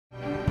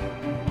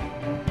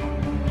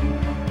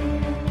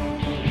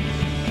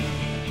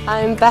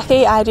I'm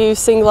Becky, I do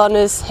single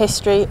honours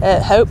history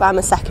at Hope, I'm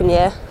a second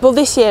year. Well,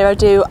 this year I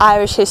do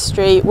Irish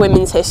history,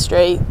 women's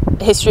history,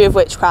 history of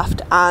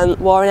witchcraft and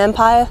war and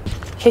empire.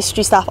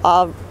 History staff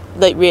are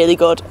really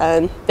good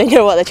and they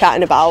know what they're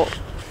chatting about.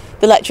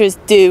 The lecturers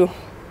do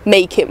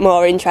make it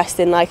more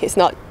interesting, it's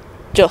not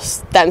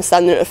just them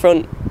standing at the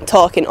front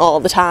talking all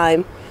the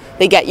time.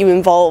 They get you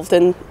involved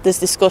and there's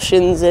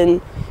discussions and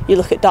you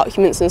look at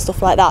documents and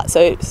stuff like that, so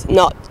it's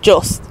not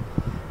just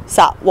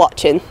sat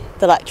watching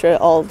the lecturer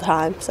all the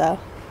time, so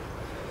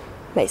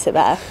makes it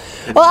better.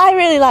 Well, I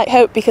really like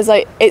Hope because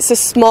it's a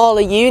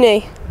smaller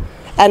uni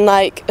and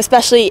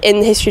especially in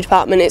the history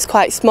department it's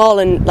quite small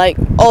and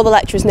all the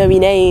lecturers know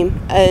your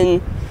name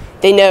and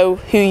they know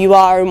who you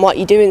are and what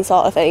you're doing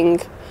sort of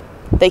thing.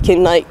 They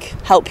can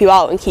help you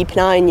out and keep an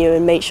eye on you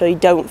and make sure you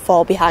don't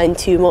fall behind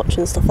too much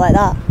and stuff like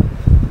that.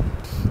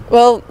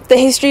 Well, the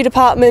history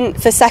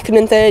department for second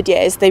and third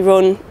years, they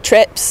run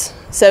trips.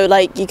 So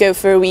you go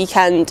for a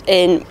weekend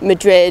in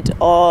Madrid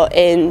or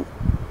in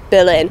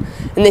Berlin.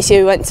 And this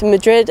year we went to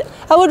Madrid.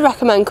 I would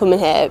recommend coming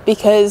here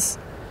because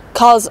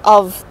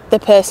of the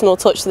personal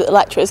touch that the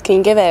lecturers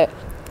can give it.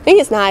 I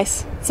think it's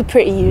nice. It's a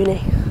pretty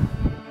uni.